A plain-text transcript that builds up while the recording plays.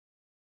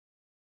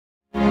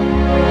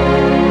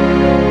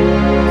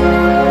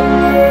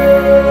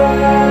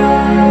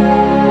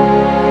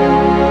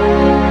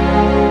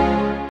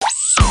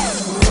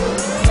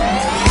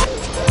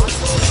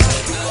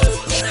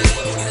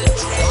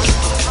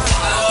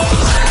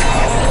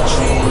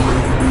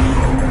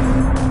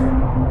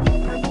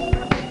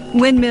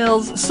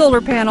Windmills, solar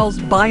panels,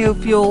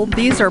 biofuel,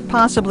 these are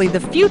possibly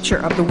the future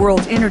of the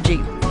world's energy.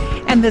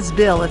 And this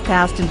bill, if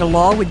passed into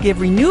law, would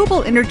give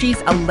renewable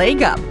energies a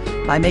leg up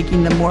by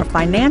making them more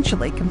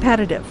financially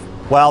competitive.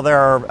 Well, there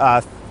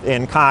are,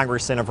 in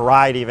Congress, in a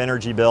variety of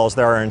energy bills,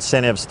 there are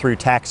incentives through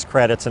tax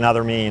credits and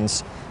other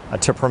means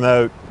to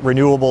promote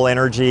renewable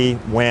energy,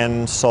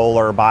 wind,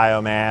 solar,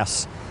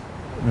 biomass.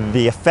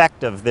 The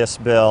effect of this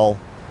bill,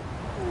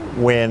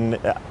 when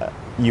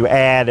you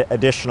add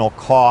additional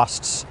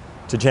costs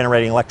to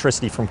generating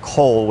electricity from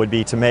coal, would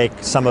be to make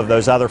some of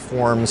those other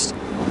forms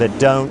that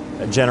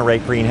don't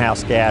generate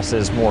greenhouse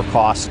gases more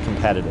cost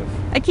competitive.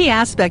 A key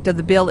aspect of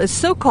the bill is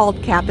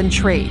so-called cap and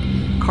trade.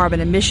 Carbon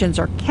emissions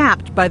are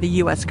capped by the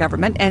U.S.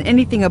 government, and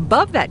anything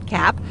above that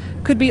cap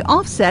could be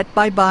offset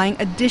by buying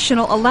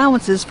additional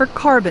allowances for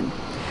carbon.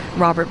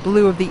 Robert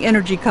Blue of the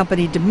energy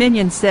company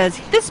Dominion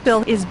says this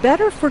bill is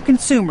better for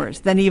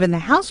consumers than even the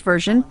House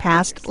version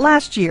passed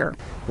last year.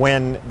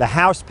 When the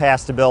House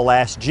passed a bill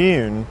last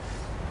June,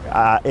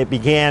 it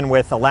began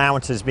with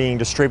allowances being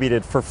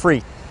distributed for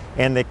free.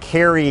 And the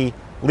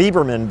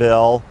Kerry-Lieberman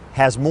bill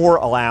has more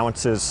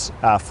allowances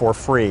for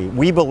free.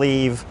 We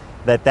believe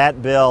that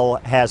that bill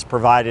has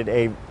provided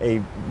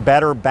a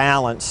better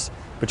balance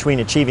between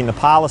achieving the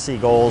policy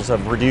goals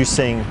of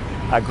reducing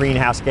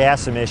greenhouse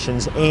gas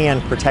emissions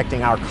and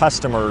protecting our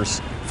customers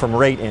from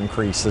rate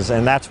increases,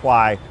 and that's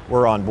why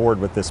we're on board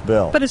with this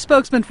bill. But a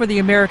spokesman for the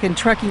American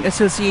Trucking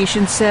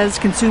Association says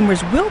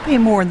consumers will pay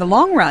more in the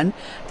long run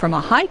from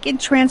a hike in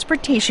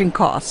transportation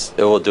costs.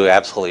 It will do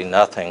absolutely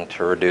nothing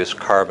to reduce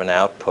carbon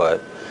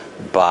output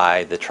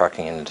by the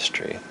trucking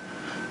industry.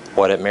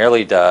 What it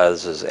merely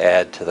does is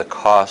add to the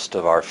cost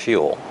of our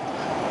fuel,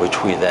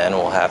 which we then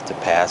will have to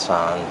pass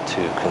on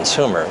to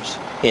consumers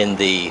in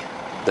the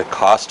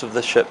cost of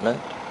the shipment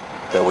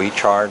that we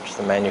charge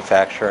the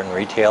manufacturer and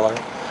retailer,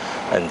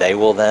 and they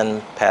will then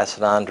pass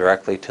it on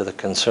directly to the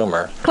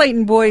consumer.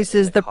 Clayton Boyce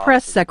is the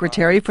press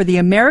secretary for the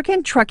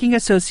American Trucking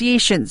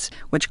Associations,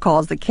 which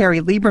calls the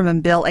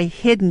Kerry-Lieberman bill a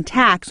hidden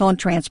tax on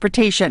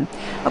transportation,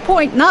 a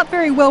point not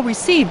very well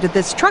received at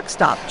this truck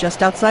stop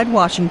just outside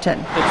Washington.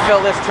 To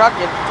fill this truck,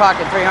 you're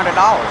talking $300. And,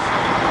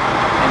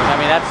 I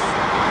mean, that's,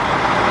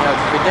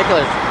 it's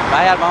ridiculous.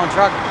 I had my own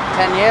truck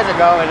 10 years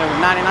ago and it was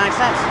 99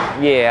 cents.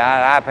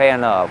 Yeah, I pay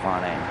enough,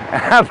 honey.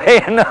 I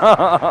pay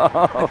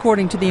enough.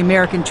 According to the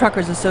American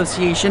Truckers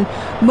Association,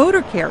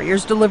 motor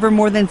carriers deliver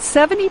more than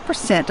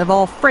 70% of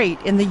all freight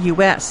in the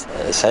U.S.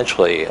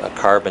 Essentially, a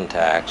carbon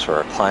tax or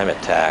a climate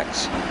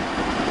tax,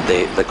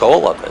 the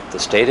goal of it, the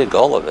stated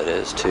goal of it,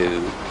 is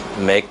to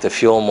make the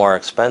fuel more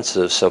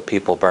expensive so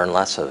people burn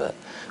less of it.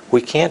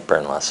 We can't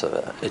burn less of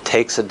it. It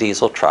takes a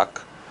diesel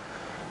truck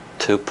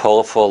to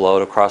pull a full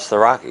load across the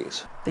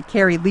Rockies. The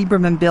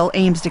Kerry-Lieberman bill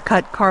aims to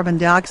cut carbon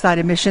dioxide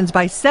emissions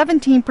by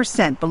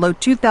 17% below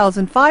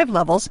 2005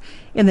 levels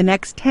in the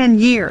next 10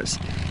 years.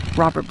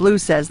 Robert Blue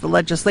says the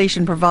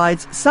legislation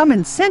provides some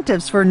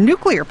incentives for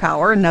nuclear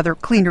power and other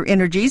cleaner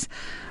energies,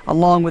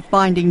 along with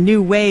finding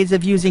new ways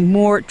of using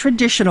more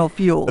traditional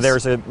fuels.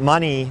 There's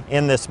money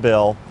in this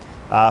bill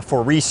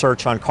for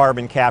research on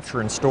carbon capture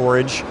and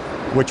storage,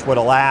 which would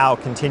allow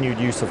continued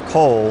use of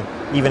coal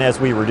even as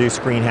we reduce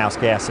greenhouse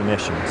gas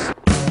emissions.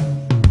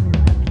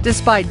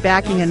 Despite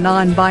backing a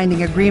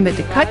non-binding agreement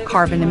to cut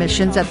carbon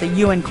emissions at the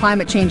UN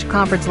Climate Change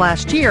Conference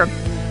last year,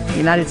 the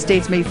United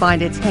States may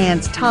find its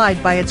hands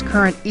tied by its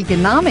current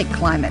economic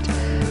climate.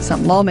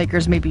 Some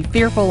lawmakers may be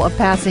fearful of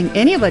passing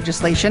any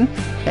legislation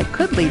that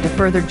could lead to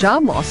further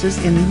job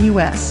losses in the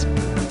U.S.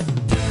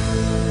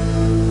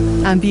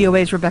 I'm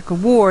VOA's Rebecca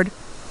Ward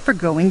for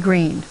Going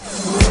Green.